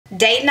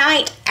Date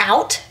night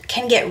out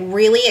can get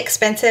really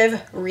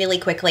expensive really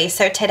quickly.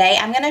 So today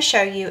I'm going to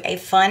show you a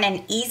fun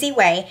and easy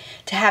way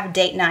to have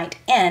date night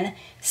in,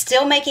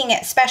 still making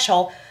it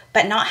special,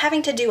 but not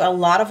having to do a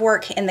lot of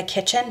work in the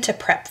kitchen to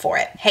prep for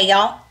it. Hey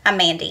y'all, I'm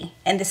Mandy,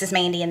 and this is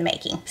Mandy in the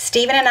Making.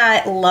 Steven and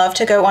I love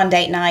to go on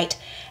date night,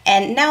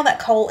 and now that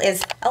Cole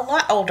is a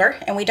lot older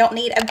and we don't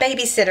need a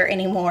babysitter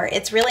anymore,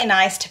 it's really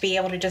nice to be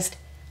able to just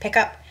pick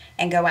up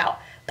and go out.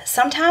 But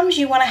sometimes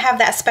you want to have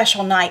that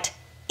special night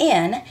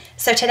in.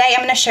 So today I'm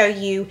going to show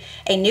you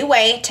a new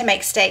way to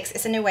make steaks.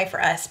 It's a new way for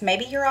us.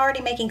 Maybe you're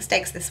already making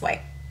steaks this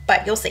way,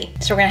 but you'll see.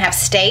 So we're going to have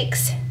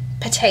steaks,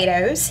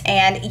 potatoes,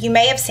 and you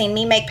may have seen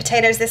me make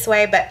potatoes this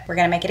way, but we're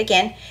going to make it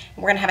again.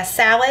 We're going to have a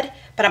salad,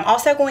 but I'm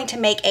also going to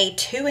make a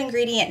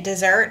 2-ingredient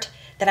dessert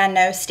that I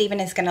know Steven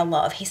is going to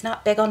love. He's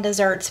not big on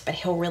desserts, but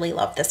he'll really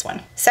love this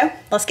one. So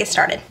let's get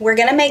started. We're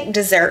going to make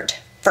dessert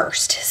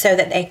first so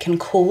that they can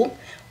cool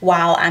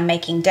while I'm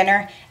making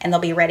dinner, and they'll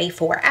be ready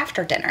for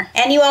after dinner.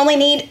 And you only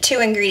need 2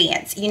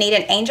 ingredients. You need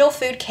an angel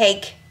food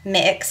cake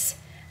mix.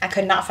 I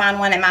could not find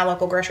one at my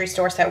local grocery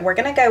store, so we're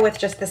gonna go with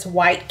just this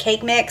white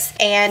cake mix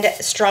and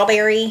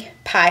strawberry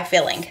pie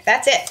filling.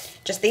 That's it.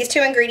 Just these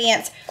 2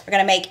 ingredients are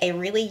gonna make a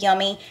really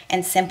yummy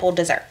and simple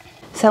dessert.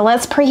 So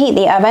let's preheat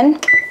the oven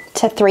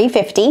to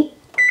 350.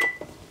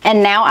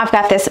 And now I've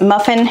got this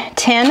muffin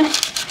tin,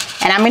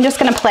 and I'm just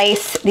gonna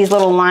place these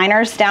little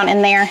liners down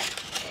in there.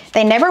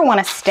 They never want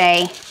to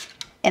stay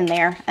in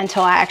there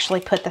until I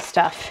actually put the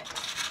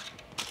stuff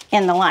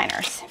in the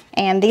liners.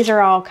 And these are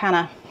all kind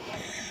of,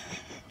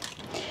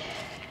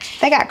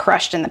 they got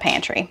crushed in the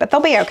pantry, but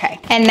they'll be okay.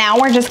 And now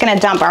we're just going to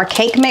dump our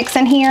cake mix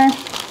in here,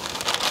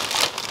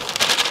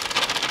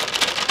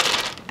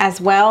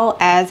 as well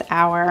as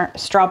our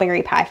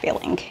strawberry pie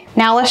filling.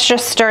 Now let's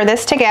just stir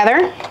this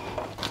together.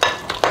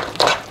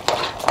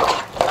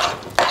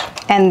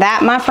 And that,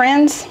 my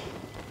friends,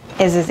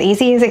 is as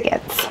easy as it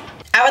gets.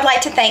 I would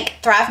like to thank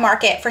Thrive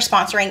Market for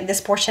sponsoring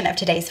this portion of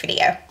today's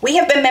video. We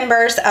have been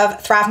members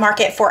of Thrive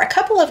Market for a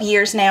couple of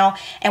years now,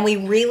 and we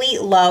really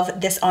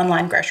love this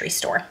online grocery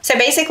store. So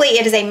basically,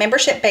 it is a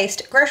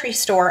membership-based grocery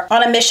store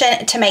on a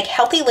mission to make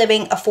healthy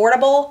living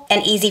affordable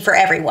and easy for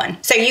everyone.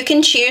 So you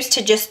can choose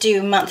to just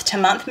do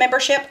month-to-month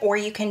membership, or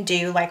you can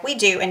do like we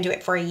do and do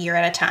it for a year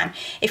at a time.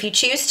 If you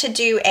choose to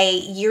do a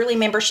yearly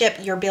membership,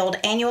 you're billed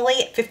annually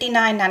at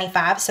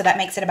 $59.95, so that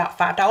makes it about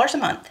 $5 a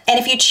month. And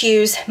if you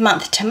choose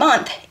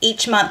month-to-month,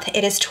 each month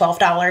it is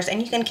 $12,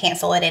 and you can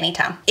cancel at any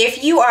time.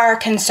 If you are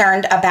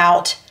concerned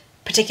about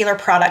particular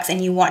products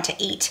and you want to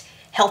eat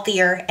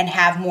healthier and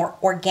have more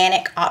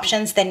organic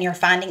options than you're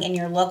finding in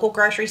your local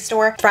grocery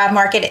store, Thrive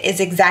Market is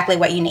exactly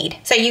what you need.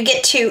 So you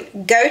get to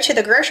go to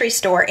the grocery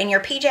store in your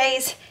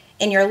PJs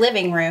in your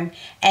living room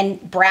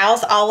and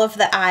browse all of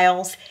the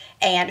aisles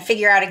and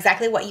figure out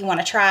exactly what you want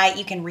to try.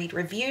 You can read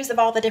reviews of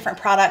all the different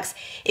products.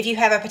 If you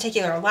have a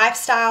particular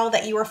lifestyle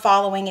that you are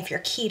following, if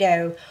you're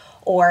keto,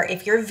 or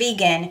if you're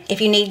vegan,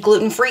 if you need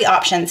gluten-free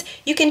options,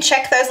 you can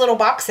check those little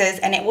boxes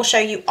and it will show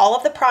you all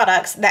of the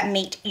products that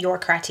meet your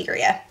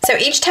criteria. So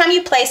each time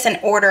you place an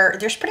order,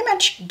 there's pretty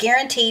much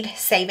guaranteed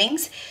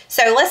savings.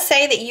 So let's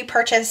say that you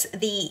purchase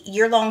the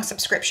year-long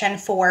subscription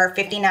for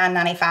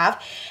 $59.95,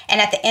 and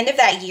at the end of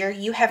that year,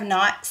 you have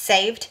not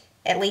saved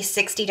at least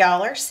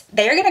 $60,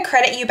 they're gonna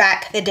credit you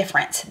back the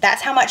difference.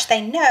 That's how much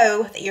they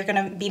know that you're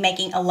gonna be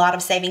making a lot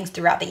of savings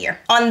throughout the year.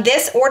 On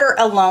this order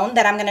alone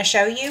that I'm gonna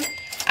show you,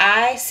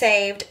 I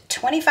saved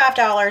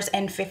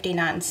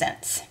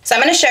 $25.59. So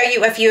I'm gonna show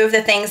you a few of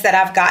the things that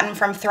I've gotten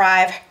from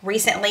Thrive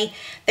recently.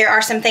 There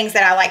are some things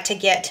that I like to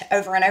get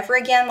over and over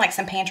again, like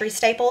some pantry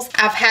staples.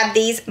 I've had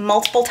these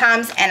multiple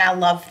times and I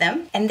love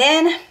them. And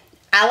then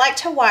I like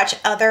to watch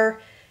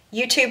other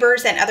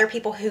YouTubers and other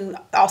people who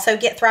also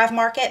get Thrive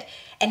Market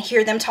and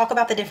hear them talk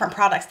about the different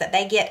products that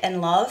they get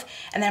and love.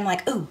 And then I'm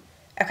like, ooh,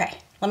 okay,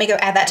 let me go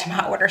add that to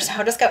my order. So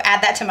I'll just go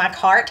add that to my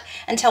cart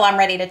until I'm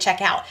ready to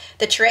check out.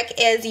 The trick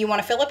is you want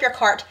to fill up your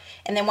cart,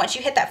 and then once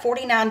you hit that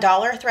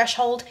 $49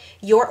 threshold,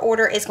 your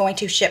order is going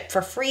to ship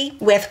for free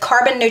with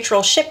carbon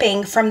neutral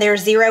shipping from their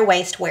zero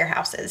waste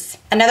warehouses.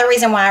 Another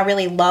reason why I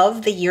really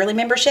love the yearly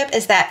membership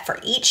is that for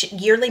each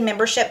yearly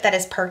membership that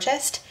is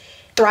purchased,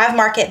 Thrive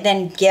Market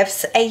then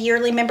gifts a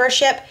yearly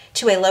membership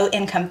to a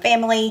low-income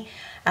family,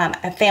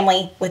 a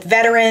family with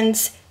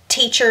veterans,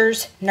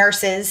 teachers,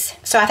 nurses.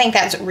 So I think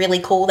that's really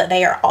cool that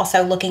they are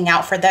also looking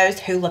out for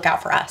those who look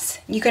out for us.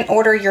 You can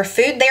order your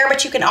food there,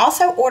 but you can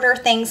also order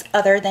things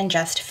other than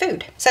just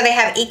food. So they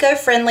have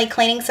eco-friendly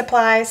cleaning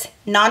supplies,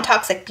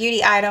 non-toxic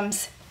beauty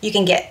items. You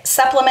can get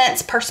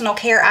supplements, personal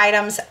care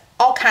items,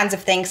 all kinds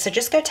of things. So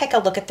just go take a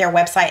look at their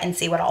website and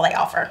see what all they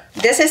offer.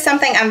 This is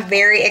something I'm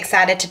very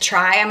excited to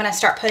try. I'm gonna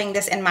start putting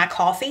this in my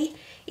coffee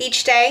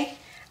each day.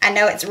 I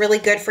know it's really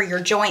good for your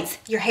joints,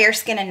 your hair,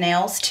 skin, and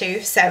nails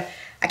too. So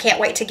I can't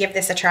wait to give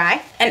this a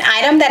try. An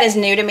item that is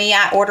new to me,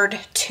 I ordered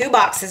 2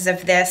 boxes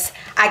of this.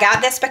 I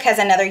got this because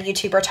another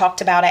YouTuber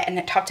talked about it, and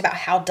it talked about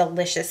how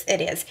delicious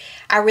it is.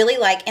 I really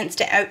like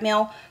instant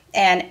oatmeal,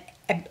 and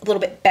a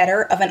little bit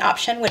better of an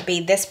option would be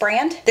this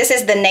brand. This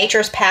is the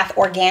Nature's Path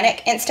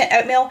Organic Instant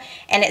Oatmeal,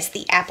 and it's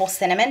the apple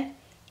cinnamon.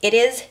 It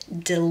is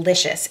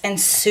delicious and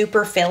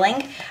super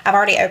filling. I've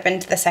already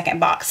opened the second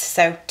box.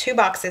 So 2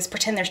 boxes,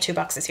 pretend there's 2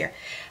 boxes here.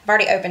 I've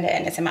already opened it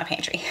and it's in my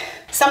pantry.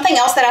 Something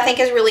else that I think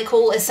is really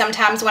cool is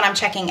sometimes when I'm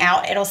checking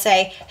out, it'll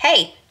say,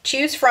 hey,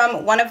 choose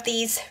from one of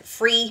these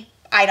free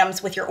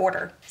items with your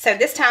order. So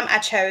this time I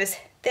chose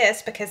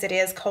this because it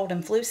is cold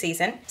and flu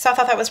season. So I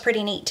thought that was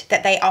pretty neat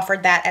that they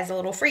offered that as a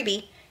little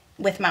freebie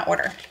with my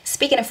order.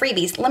 Speaking of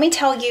freebies, let me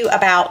tell you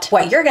about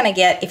what you're gonna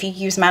get if you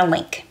use my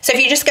link. So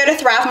if you just go to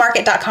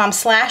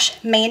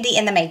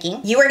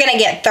thrivemarket.com/mandyinthemaking, you are gonna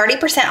get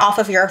 30% off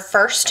of your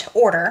first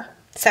order.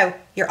 So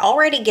you're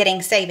already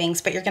getting savings,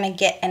 but you're gonna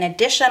get an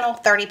additional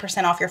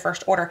 30% off your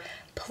first order.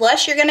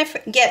 Plus you're gonna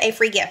get a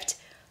free gift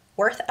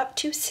worth up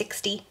to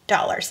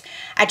 $60.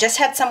 I just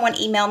had someone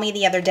email me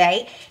the other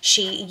day.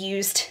 She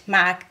used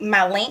my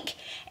link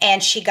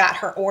and she got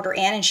her order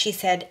in and she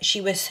said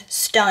she was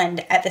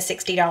stunned at the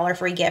 $60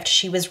 free gift.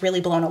 She was really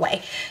blown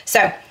away.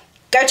 So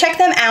go check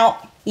them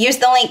out. Use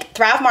the link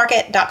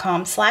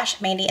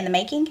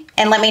thrivemarket.com/mandyinthemaking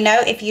and let me know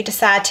if you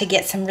decide to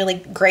get some really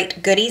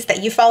great goodies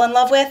that you fall in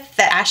love with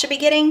that I should be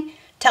getting.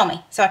 Tell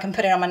me so I can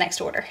put it on my next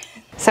order.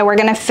 So we're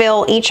gonna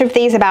fill each of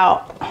these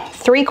about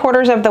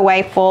 3/4 of the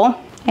way full.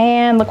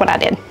 And look what I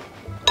did.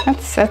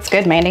 That's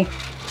good, Mandy.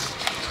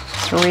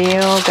 It's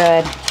real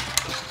good.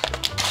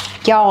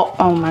 Y'all,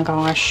 oh my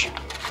gosh.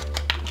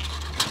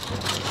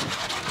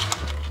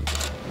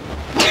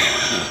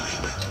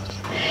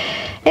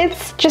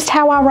 It's just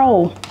how I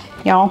roll,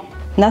 y'all.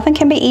 Nothing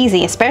can be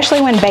easy, especially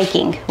when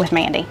baking with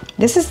Mandy.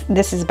 This is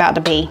about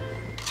to be,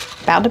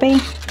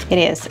 it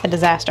is a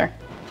disaster.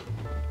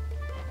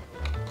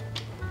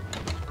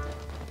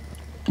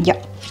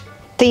 Yep.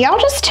 So y'all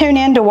just tune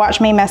in to watch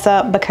me mess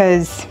up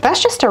because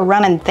that's just a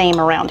running theme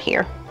around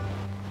here.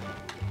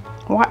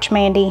 Watch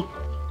Mandy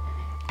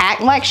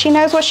act like she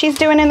knows what she's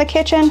doing in the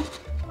kitchen,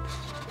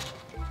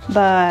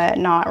 but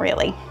not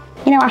really.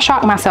 You know, I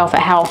shock myself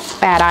at how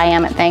bad I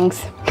am at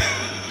things.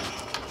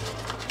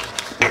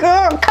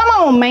 Come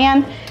on,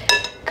 man.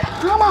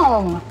 Come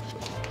on.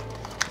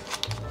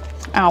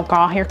 Oh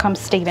God, here comes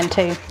Steven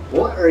too.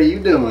 What are you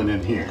doing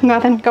in here?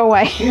 Nothing, go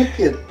away. Look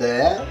at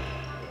that.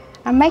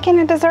 I'm making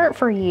a dessert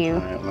for you.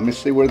 All right, let me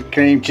see where the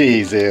cream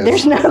cheese is.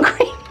 There's no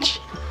cream cheese.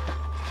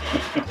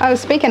 Oh,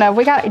 speaking of,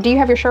 do you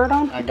have your shirt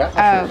on? I got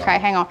my shirt okay,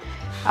 hang on.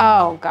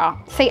 Oh, God.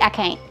 See, I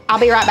can't. I'll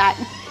be right back.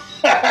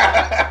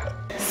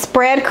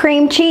 Spread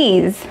cream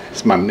cheese.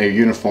 It's my new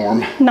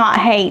uniform. Not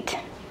hate.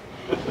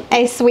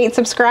 A sweet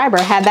subscriber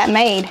had that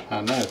made.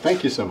 I know.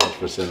 Thank you so much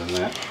for sending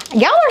that.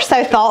 Y'all are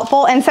so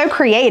thoughtful and so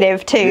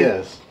creative, too.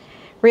 Yes.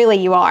 Really,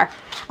 you are.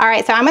 All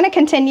right, so I'm going to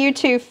continue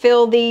to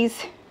fill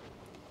these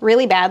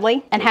really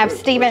badly and have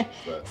Steven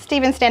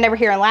stand over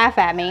here and laugh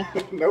at me.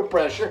 No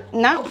pressure.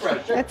 No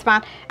pressure. It's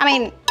fine. I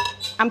mean,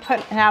 I'm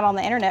putting it out on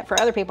the internet for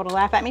other people to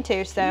laugh at me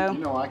too, so. You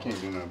know I can't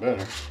do no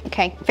better.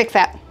 Okay, fix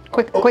that.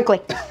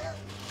 Quickly.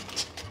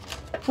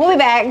 We'll be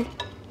back.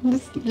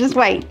 Just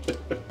wait.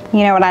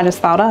 You know what I just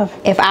thought of?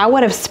 If I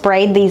would have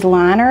sprayed these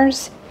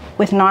liners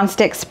with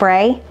nonstick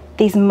spray,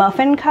 these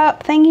muffin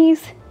cup thingies,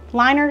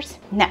 liners,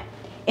 no.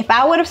 If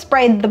I would have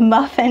sprayed the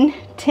muffin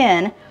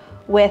tin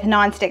with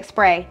nonstick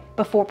spray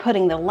before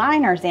putting the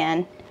liners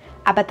in,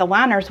 I bet the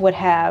liners would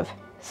have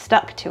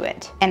stuck to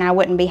it and I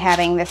wouldn't be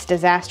having this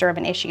disaster of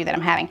an issue that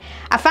I'm having.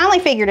 I finally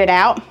figured it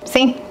out.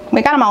 See,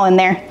 we got them all in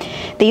there.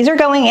 These are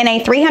going in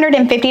a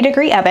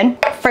 350-degree oven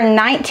for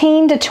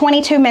 19 to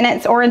 22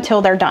 minutes or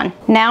until they're done.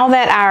 Now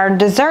that our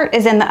dessert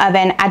is in the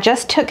oven, I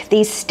just took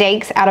these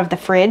steaks out of the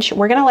fridge.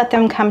 We're gonna let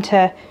them come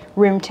to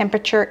room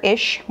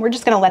temperature-ish. We're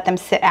just gonna let them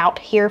sit out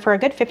here for a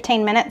good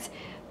 15 minutes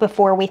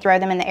before we throw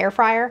them in the air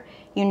fryer.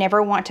 You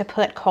never want to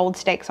put cold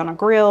steaks on a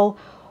grill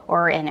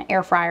or in an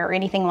air fryer or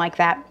anything like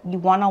that. You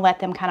want to let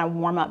them kind of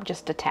warm up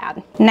just a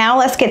tad. Now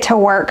let's get to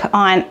work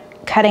on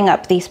cutting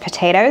up these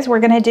potatoes. We're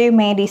gonna do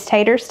Mandy's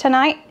taters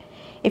tonight.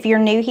 If you're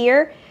new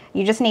here,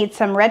 you just need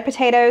some red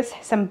potatoes,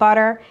 some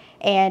butter,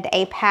 and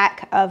a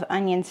pack of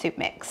onion soup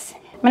mix.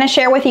 I'm gonna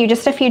share with you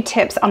just a few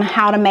tips on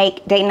how to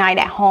make date night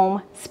at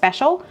home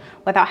special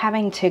without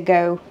having to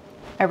go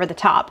over the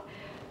top.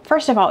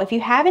 First of all, if you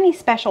have any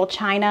special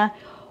china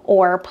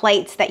or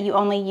plates that you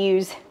only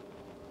use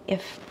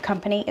if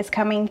company is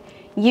coming,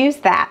 use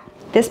that.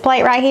 This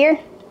plate right here,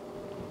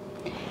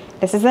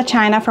 this is the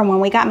china from when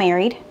we got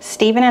married.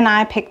 Steven and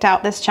I picked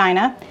out this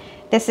china.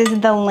 This is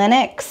the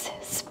Lennox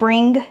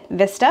Spring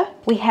Vista.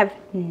 We have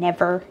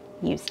never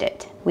used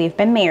it. We've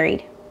been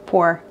married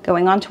for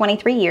going on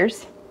 23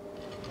 years.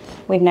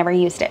 We've never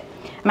used it.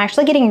 I'm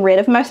actually getting rid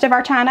of most of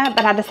our china,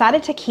 but I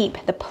decided to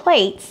keep the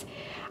plates.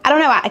 I don't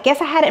know, I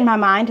guess I had it in my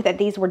mind that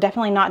these were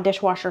definitely not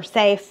dishwasher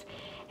safe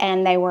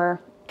and they were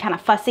kind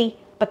of fussy,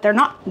 but they're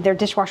not, they're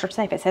dishwasher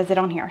safe. It says it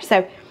on here.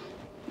 So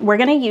we're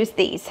gonna use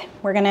these.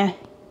 We're gonna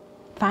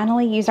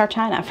finally use our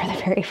china for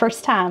the very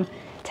first time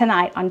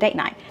tonight on date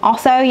night.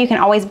 Also, you can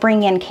always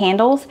bring in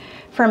candles.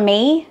 For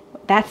me,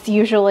 that's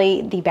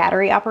usually the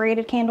battery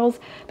operated candles,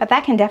 but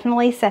that can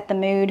definitely set the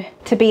mood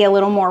to be a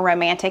little more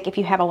romantic if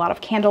you have a lot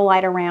of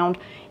candlelight around.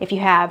 If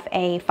you have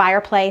a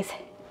fireplace,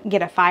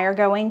 get a fire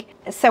going.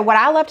 So what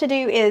I love to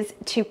do is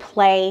to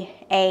play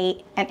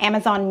an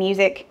Amazon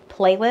Music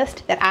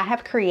playlist that I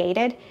have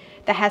created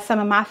that has some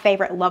of my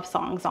favorite love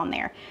songs on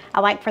there. I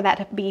like for that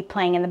to be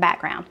playing in the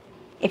background.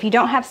 If you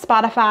don't have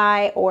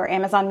Spotify or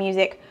Amazon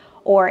Music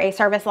or a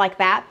service like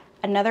that,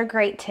 another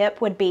great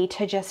tip would be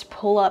to just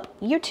pull up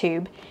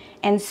YouTube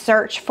and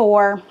search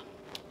for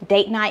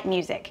date night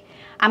music.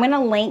 I'm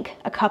gonna link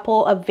a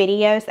couple of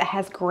videos that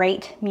has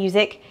great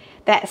music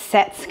that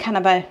sets kind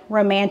of a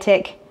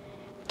romantic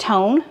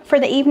tone for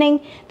the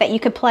evening that you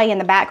could play in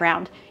the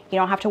background. You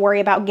don't have to worry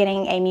about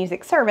getting a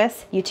music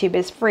service. YouTube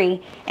is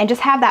free, and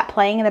just have that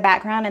playing in the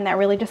background, and that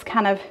really just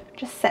kind of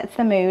just sets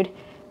the mood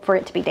for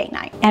it to be date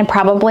night. And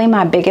probably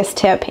my biggest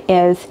tip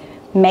is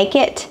make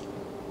it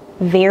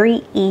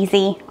very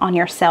easy on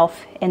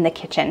yourself in the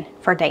kitchen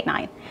for date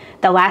night.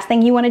 The last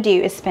thing you want to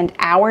do is spend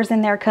hours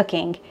in there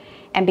cooking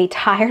and be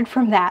tired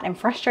from that and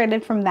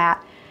frustrated from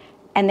that,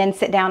 and then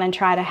sit down and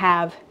try to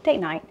have date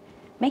night.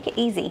 Make it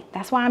easy.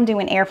 That's why I'm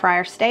doing air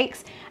fryer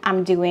steaks.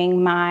 I'm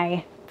doing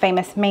my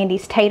famous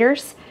Mandy's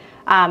taters,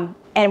 and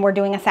we're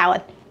doing a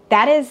salad.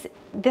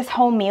 This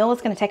whole meal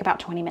is gonna take about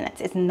 20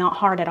 minutes. It's not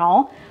hard at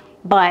all,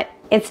 but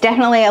it's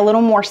definitely a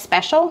little more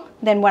special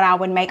than what I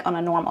would make on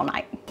a normal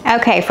night.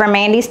 Okay, for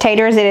Mandy's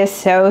taters, it is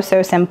so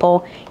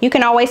simple. You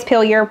can always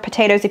peel your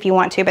potatoes if you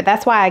want to, but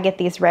that's why I get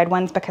these red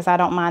ones, because I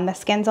don't mind the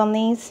skins on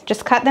these.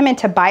 Just cut them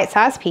into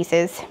bite-sized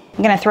pieces.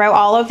 I'm gonna throw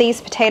all of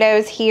these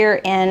potatoes here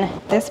in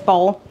this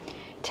bowl.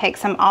 Take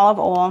some olive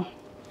oil,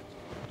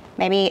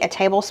 maybe a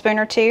tablespoon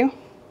or two,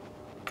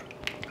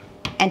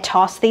 and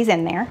toss these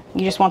in there.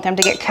 You just want them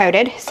to get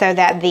coated so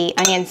that the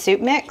onion soup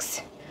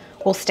mix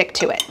will stick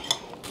to it.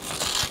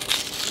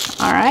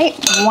 All right,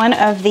 one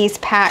of these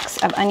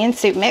packs of onion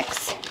soup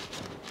mix.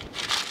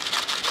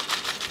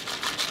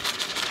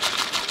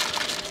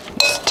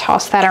 Just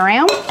toss that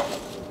around.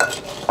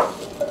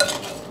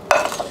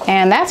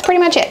 And that's pretty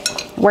much it.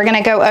 We're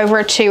gonna go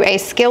over to a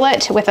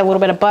skillet with a little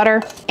bit of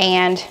butter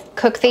and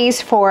cook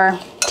these for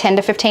 10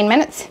 to 15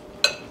 minutes.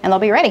 And they'll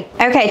be ready.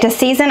 Okay, to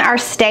season our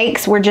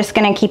steaks, we're just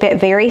gonna keep it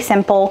very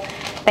simple.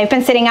 They've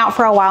been sitting out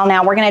for a while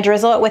now. We're gonna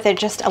drizzle it with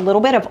just a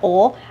little bit of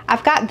oil.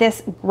 I've got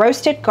this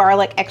roasted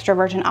garlic extra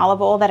virgin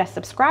olive oil that a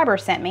subscriber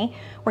sent me.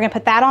 We're gonna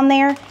put that on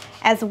there,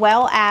 as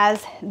well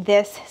as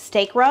this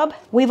steak rub.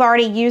 We've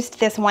already used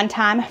this one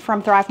time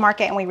from Thrive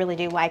Market, and we really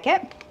do like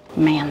it.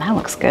 Man, that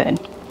looks good.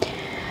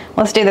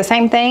 Let's do the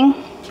same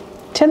thing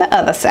to the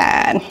other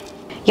side.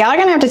 Y'all are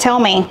gonna have to tell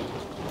me,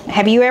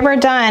 have you ever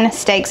done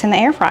steaks in the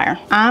air fryer?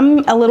 I'm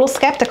a little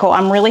skeptical.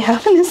 I'm really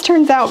hoping this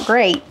turns out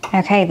great.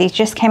 Okay, these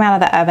just came out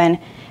of the oven.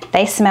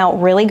 They smell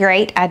really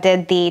great. I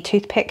did the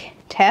toothpick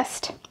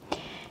test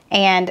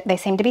and they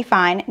seem to be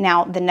fine.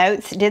 Now, the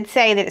notes did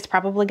say that it's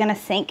probably gonna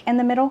sink in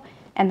the middle,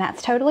 and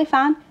that's totally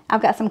fine.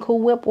 I've got some Cool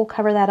Whip. We'll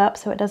cover that up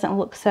so it doesn't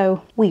look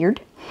so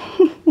weird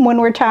when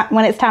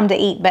it's time to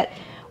eat, but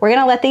we're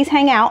gonna let these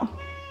hang out.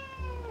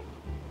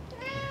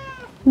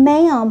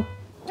 Ma'am.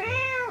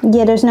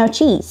 Yeah, there's no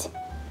cheese.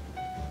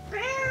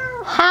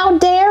 How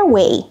dare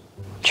we?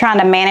 Trying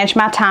to manage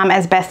my time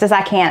as best as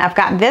I can. I've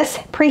got this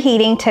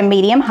preheating to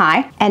medium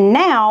high, and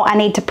now I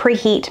need to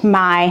preheat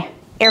my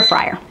air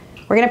fryer.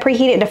 We're gonna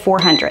preheat it to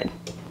 400.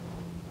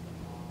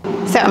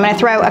 So I'm gonna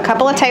throw a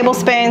couple of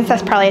tablespoons,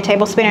 that's probably a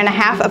tablespoon and a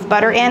half of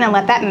butter in, and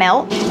let that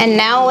melt. And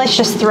now let's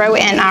just throw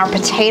in our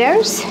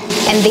potatoes.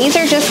 And these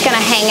are just gonna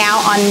hang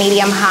out on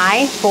medium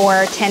high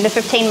for 10 to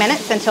 15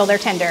 minutes until they're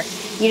tender.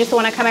 You just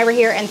wanna come over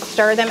here and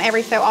stir them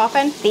every so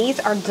often. These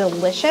are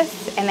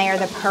delicious, and they are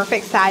the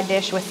perfect side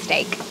dish with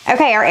steak.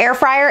 Okay, our air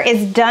fryer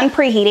is done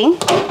preheating.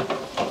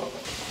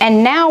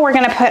 And now we're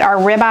gonna put our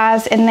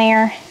ribeyes in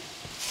there.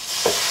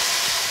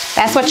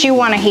 That's what you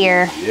wanna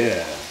hear.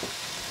 Yeah.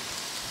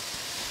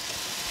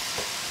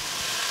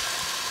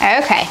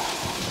 Okay,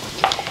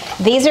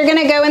 these are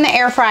gonna go in the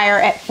air fryer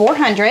at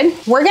 400.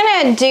 We're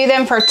gonna do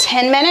them for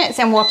 10 minutes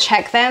and we'll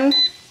check them.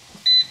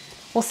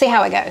 We'll see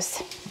how it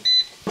goes.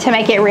 To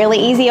make it really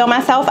easy on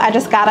myself, I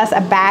just got us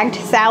a bagged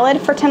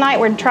salad for tonight.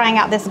 We're trying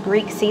out this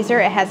Greek Caesar.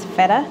 It has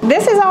feta.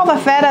 This is all the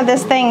feta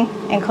this thing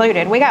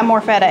included. We got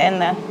more feta in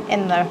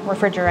the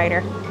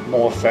refrigerator.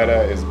 More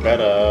feta is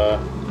better.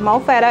 More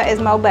feta is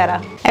more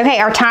better. Okay,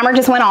 our timer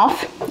just went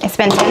off. It's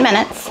been 10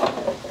 minutes.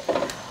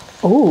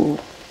 Ooh.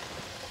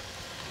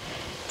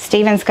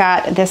 Steven's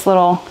got this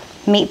little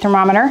meat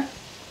thermometer.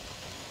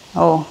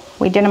 Oh,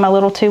 we did them a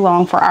little too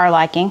long for our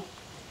liking.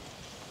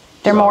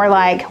 They're more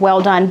like well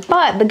done,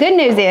 but the good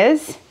news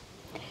is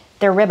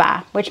they're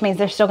ribeye, which means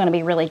they're still gonna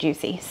be really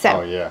juicy.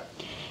 So oh, yeah.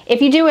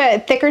 If you do a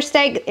thicker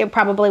steak, it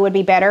probably would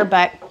be better,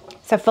 but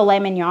so filet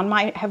mignon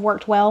might have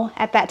worked well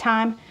at that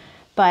time,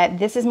 but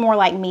this is more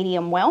like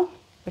medium well,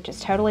 which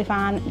is totally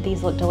fine.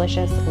 These look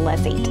delicious.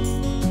 Let's eat.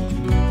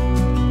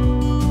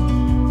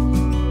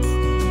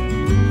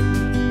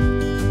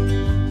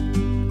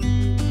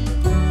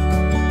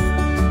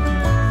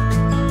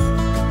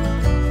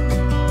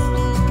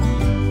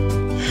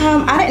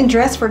 I didn't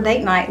dress for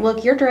date night.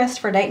 Look, you're dressed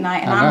for date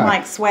night, and I'm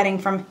like sweating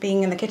from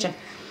being in the kitchen.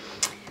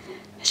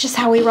 It's just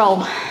how we roll.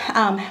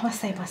 Let's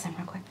say a blessing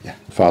real quick. Yeah.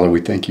 Father,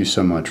 we thank you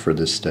so much for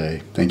this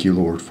day. Thank you,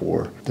 Lord,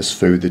 for this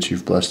food that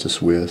you've blessed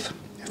us with.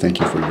 Thank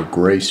you for your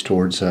grace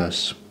towards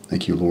us.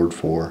 Thank you, Lord,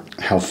 for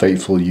how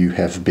faithful you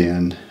have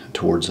been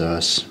towards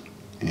us.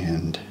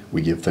 And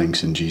we give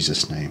thanks in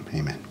Jesus' name.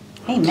 Amen.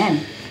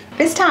 Amen.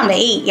 It's time to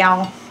eat,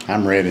 y'all.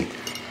 I'm ready.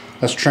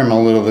 Let's trim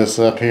a little of this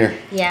up here.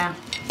 Yeah.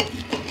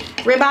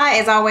 Ribeye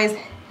is always,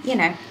 you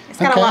know, it's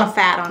got a lot of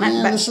fat on it.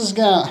 Yeah, but this has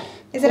got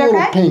is it a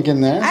little okay? pink in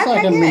there. It's Okay,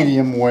 like a good.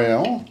 medium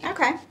well.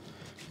 Okay.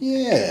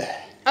 Yeah.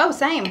 Oh,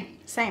 same.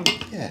 Same.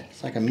 Yeah,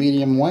 it's like a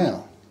medium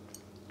well.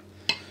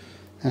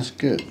 That's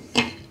good.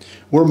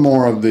 We're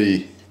more of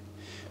the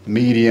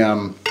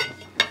medium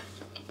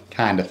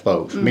kind of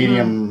folks.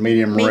 Medium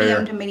rare.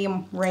 Medium to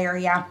medium rare,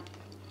 yeah.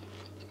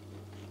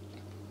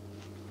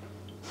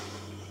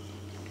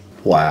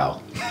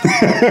 Wow.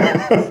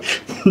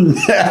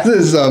 That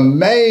is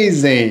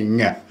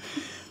amazing.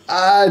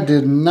 I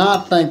did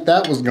not think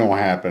that was going to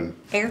happen.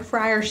 Air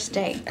fryer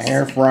steaks.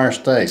 Air fryer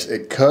steaks.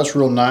 It cuts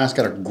real nice.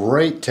 Got a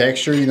great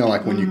texture. You know,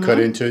 like when you cut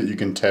into it, you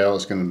can tell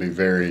it's going to be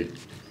very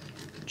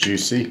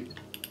juicy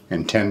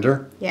and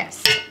tender.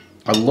 Yes.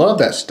 I love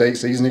that steak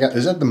seasoning.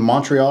 Is that the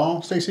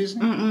Montreal steak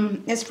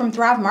seasoning? It's from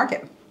Thrive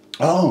Market.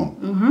 Oh.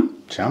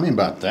 Tell me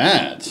about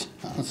that.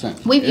 That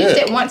sounds We've good. used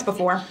it once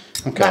before.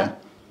 Okay.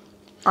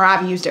 Or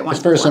I've used it once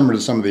It's very before. similar to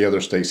some of the other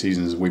steak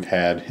seasonings we've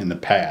had in the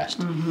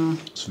past.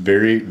 It's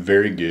very,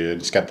 very good.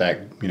 It's got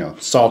that, you know,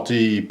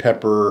 salty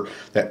pepper,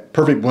 that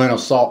perfect blend of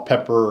salt,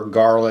 pepper,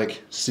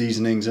 garlic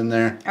seasonings in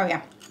there. Oh,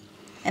 yeah.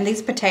 And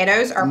these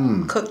potatoes are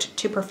cooked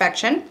to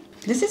perfection.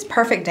 This is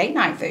perfect date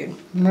night food.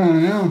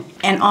 Yeah.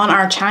 And on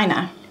our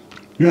china.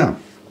 Yeah.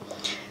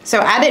 So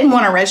I didn't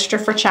want to register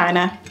for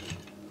China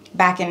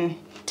back in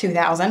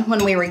 2000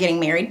 when we were getting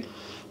married.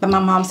 But my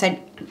mom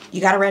said,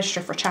 you got to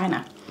register for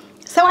China.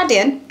 So I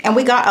did. And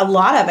we got a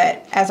lot of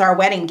it as our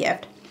wedding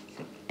gift.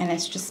 And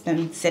it's just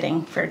been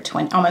sitting for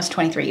almost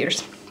 23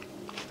 years.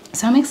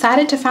 So I'm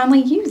excited to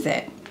finally use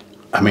it.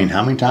 I mean,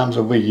 how many times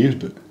have we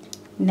used it?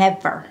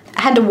 Never.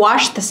 I had to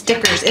wash the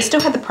stickers. It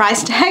still had the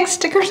price tag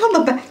stickers on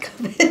the back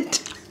of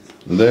it.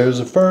 There's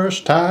a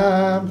first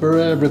time for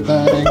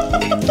everything.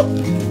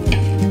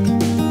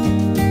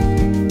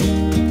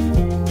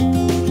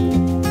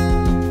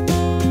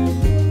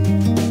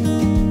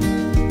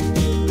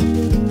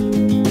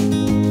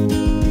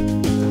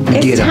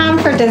 It's time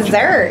for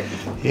dessert.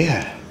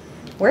 Yeah.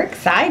 We're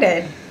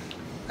excited.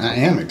 I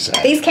am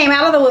excited. These came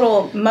out of the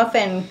little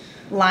muffin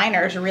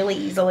liners really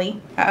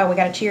easily. Uh-oh, we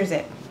gotta cheers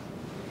it.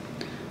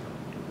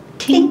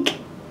 Tink.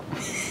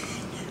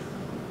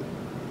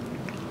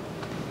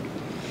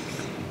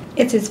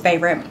 It's his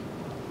favorite.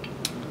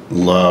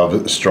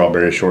 Love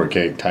strawberry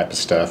shortcake type of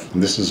stuff.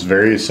 This is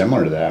very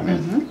similar to that,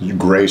 man.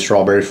 Great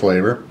strawberry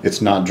flavor.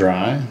 It's not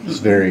dry. It's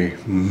very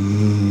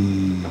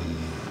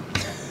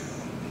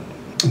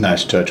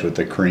nice touch with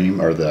the cream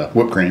or the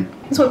whipped cream.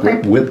 It's whipped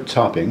cream. Whipped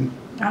topping.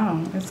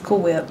 Oh, it's Cool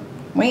Whip.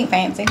 We ain't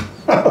fancy.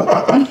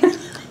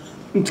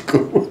 It's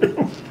cool.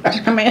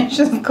 I mean, it's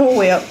just Cool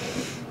Whip.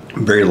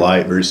 Very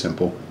light, very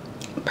simple.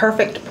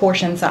 Perfect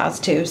portion size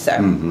too,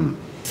 so.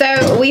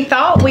 So we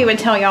thought we would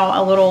tell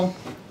y'all a little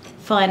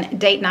fun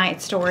date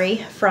night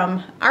story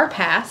from our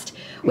past.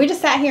 We just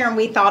sat here and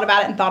we thought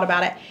about it and thought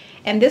about it.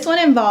 And this one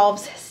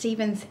involves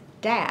Stephen's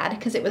dad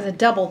because it was a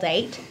double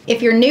date.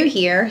 If you're new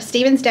here,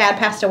 Stephen's dad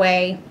passed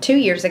away 2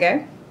 years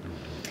ago.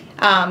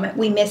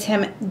 We miss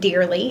him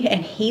dearly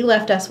and he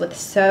left us with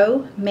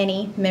so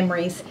many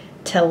memories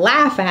to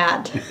laugh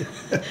at.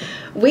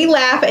 We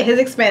laugh at his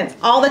expense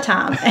all the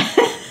time.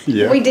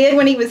 Yeah. We did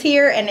when he was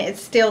here and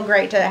it's still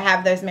great to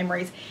have those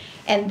memories.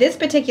 And this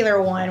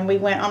particular one, we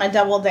went on a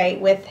double date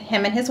with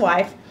him and his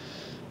wife.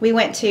 We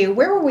went to,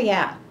 where were we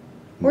at?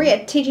 Were we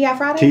at TGI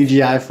Fridays?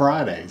 TGI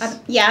Fridays.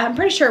 Yeah, I'm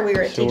pretty sure we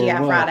were at Sure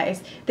TGI was.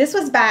 Fridays. This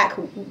was back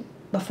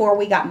before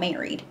we got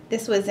married.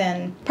 This was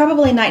in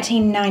probably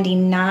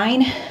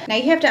 1999. Now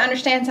you have to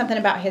understand something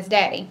about his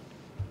daddy.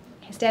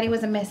 His daddy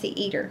was a messy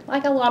eater,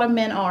 like a lot of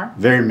men are.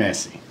 Very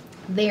messy.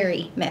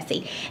 Very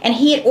messy. And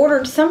he had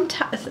ordered some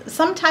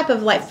type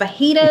of like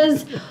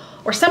fajitas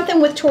or something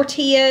with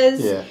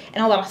tortillas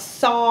and a lot of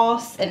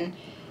sauce and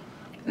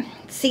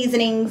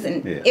seasonings,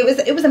 and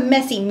it was a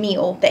messy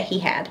meal that he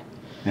had.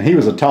 And he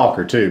was a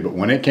talker too, but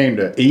when it came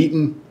to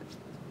eating,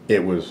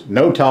 it was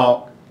no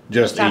talk,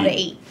 just Time to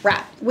eat.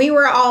 Right. We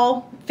were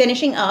all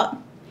finishing up.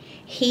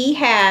 He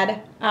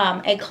had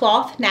a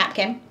cloth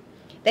napkin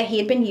that he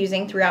had been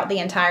using throughout the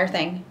entire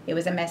thing. It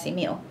was a messy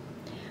meal.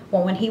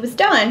 Well, when he was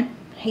done,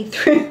 he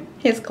threw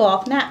his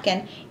cloth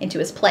napkin into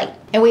his plate.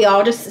 And we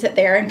all just sit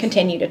there and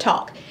continue to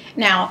talk.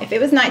 Now, if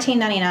it was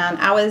 1999,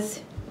 I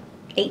was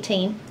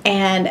 18,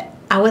 and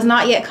I was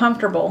not yet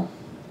comfortable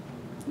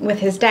with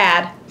his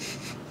dad.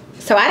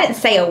 So I didn't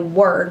say a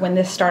word when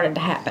this started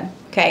to happen,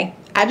 okay?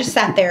 I just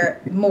sat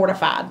there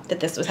mortified that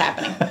this was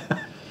happening.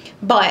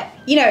 But,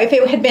 you know, if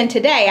it had been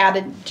today, I'd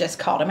have just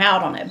called him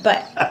out on it.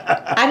 But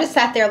I just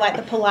sat there like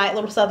the polite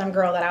little Southern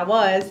girl that I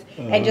was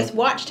and just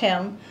watched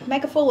him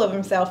make a fool of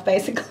himself,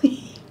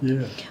 basically.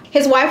 Yeah.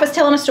 His wife was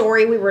telling a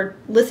story. We were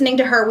listening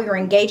to her. We were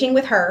engaging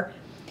with her.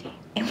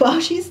 And while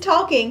she's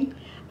talking,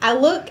 I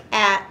look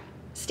at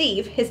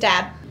Steve, his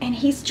dad, and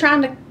he's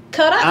trying to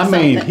cut up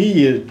something.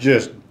 He is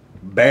just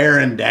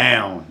bearing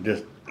down,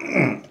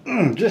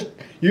 just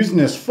using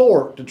his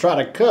fork to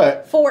try to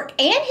cut. Fork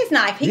and his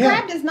knife. He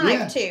grabbed his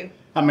knife too.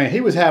 I mean,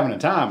 he was having a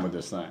time with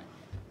this thing.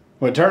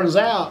 Well, it turns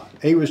out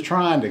he was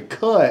trying to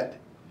cut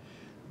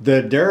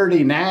the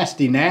dirty,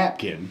 nasty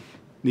napkin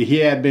that he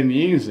had been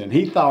using.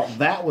 He thought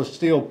that was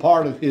still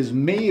part of his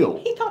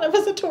meal. He thought it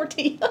was a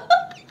tortilla.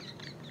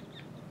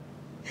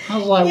 I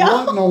was like,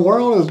 what in the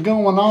world is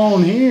going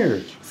on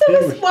here?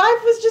 So his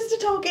wife was just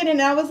talking,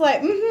 and I was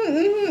like,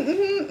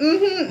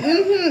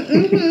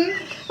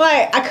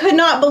 Like, I could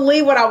not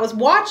believe what I was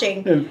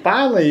watching. And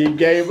finally he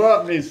gave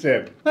up and he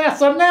said,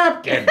 that's a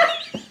napkin.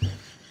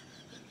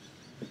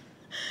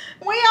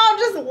 We all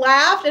just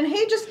laughed, and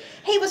he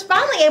was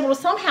finally able to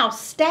somehow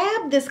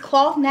stab this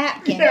cloth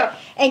napkin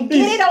and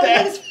get it on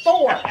his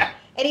fork.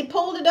 And he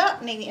pulled it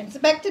up and he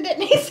inspected it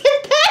and he said,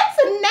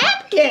 that's a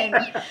napkin.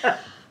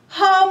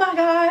 Oh my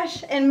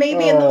gosh. And me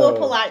being the little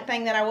polite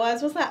thing that I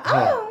was like,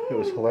 oh. It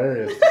was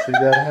hilarious to see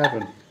that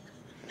happen.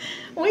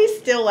 We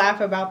still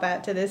laugh about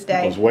that to this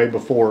day. It was way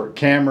before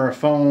camera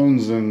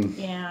phones and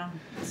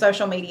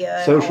social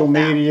media.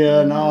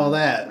 And all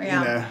that. Yeah.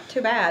 You know.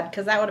 Too bad,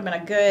 because that would have been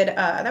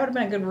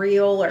a good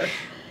reel or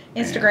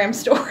Instagram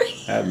story.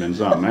 That'd been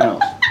something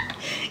else.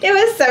 It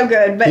was so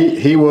good, but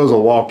he was a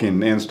walking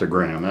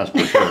Instagram, that's for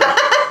sure.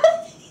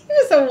 He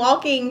was a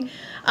walking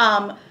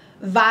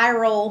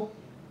viral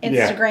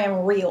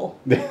Instagram reel.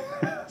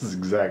 That's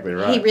exactly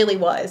right. He really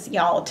was,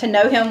 y'all. To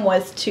know him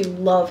was to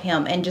love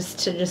him and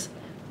to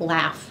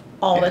laugh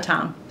all the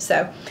time.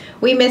 So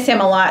we miss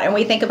him a lot, and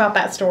we think about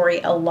that story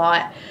a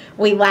lot.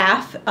 We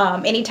laugh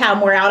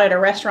anytime we're out at a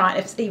restaurant.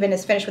 If Steven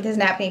is finished with his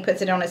napkin, he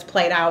puts it on his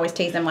plate. I always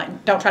tease him,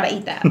 like, don't try to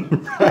eat that.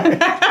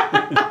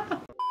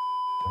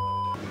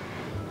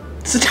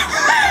 Just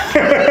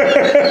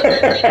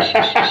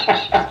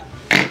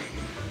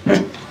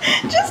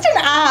an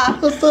eye.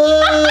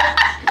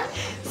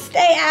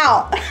 Stay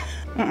out.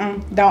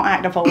 Don't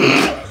act a fool.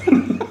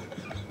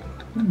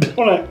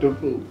 Don't act a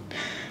fool.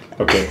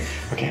 Okay,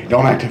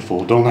 don't act a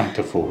fool. Don't act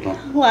a fool.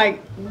 Like,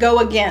 go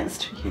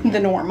against the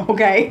norm,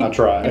 okay? I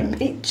tried. And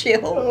be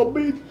chill. I'll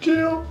be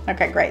chill.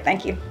 Okay, great.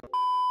 Thank you.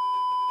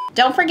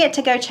 Don't forget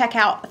to go check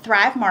out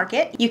Thrive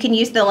Market. You can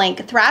use the link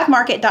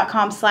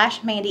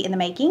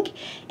thrivemarket.com/mandyinthemaking.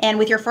 And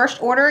with your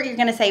first order, you're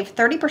going to save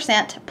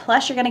 30%,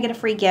 plus you're going to get a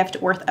free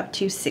gift worth up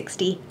to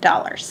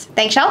 $60.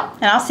 Thanks, y'all,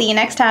 and I'll see you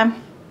next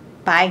time.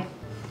 Bye.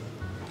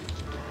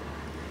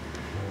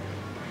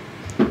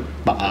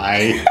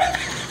 Bye.